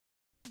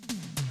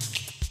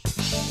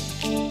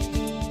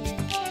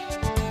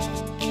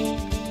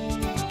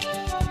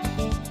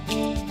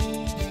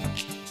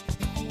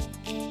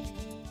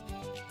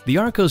The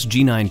ARCHOS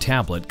G9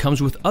 Tablet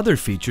comes with other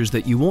features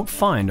that you won't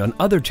find on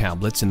other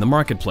tablets in the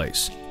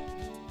marketplace.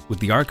 With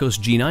the ARCHOS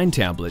G9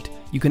 Tablet,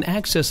 you can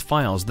access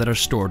files that are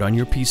stored on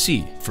your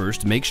PC.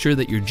 First, make sure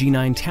that your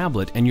G9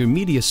 tablet and your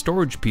media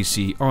storage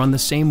PC are on the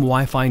same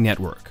Wi-Fi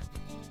network.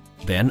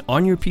 Then,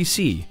 on your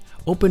PC,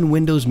 open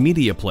Windows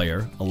Media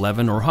Player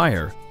 11 or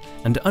higher,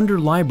 and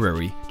under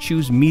Library,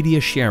 choose Media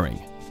Sharing.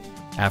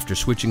 After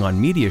switching on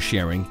media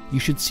sharing, you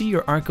should see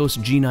your ARCHOS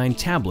G9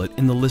 tablet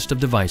in the list of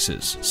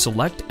devices.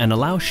 Select and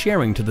allow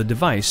sharing to the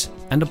device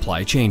and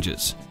apply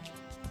changes.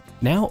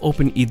 Now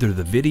open either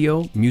the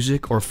Video,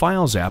 Music, or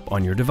Files app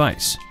on your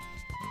device.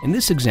 In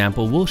this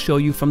example, we'll show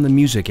you from the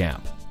Music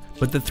app,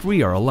 but the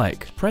three are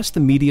alike. Press the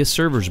Media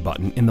Servers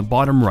button in the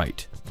bottom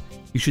right.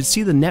 You should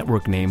see the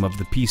network name of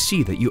the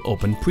PC that you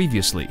opened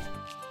previously.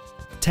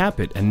 Tap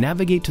it and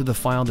navigate to the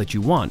file that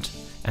you want,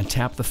 and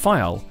tap the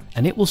file,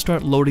 and it will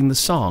start loading the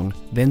song,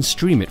 then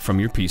stream it from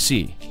your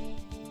PC.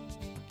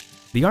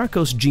 The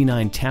ARCHOS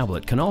G9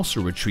 tablet can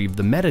also retrieve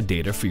the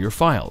metadata for your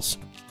files.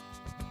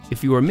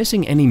 If you are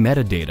missing any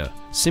metadata,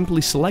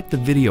 simply select the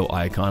video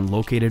icon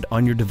located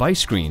on your device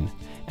screen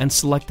and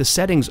select the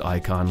settings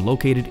icon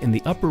located in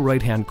the upper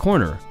right-hand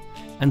corner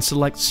and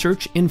select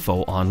Search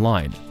Info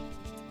Online.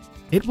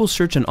 It will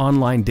search an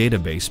online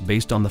database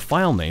based on the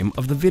file name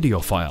of the video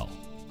file.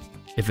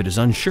 If it is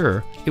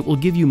unsure, it will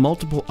give you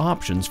multiple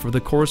options for the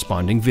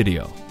corresponding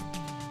video.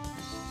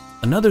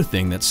 Another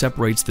thing that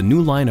separates the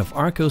new line of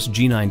ARCHOS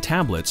G9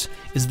 tablets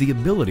is the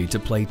ability to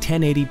play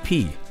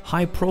 1080p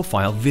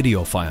high-profile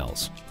video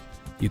files.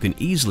 You can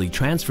easily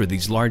transfer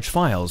these large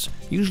files,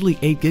 usually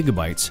 8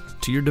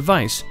 GB, to your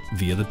device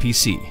via the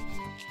PC.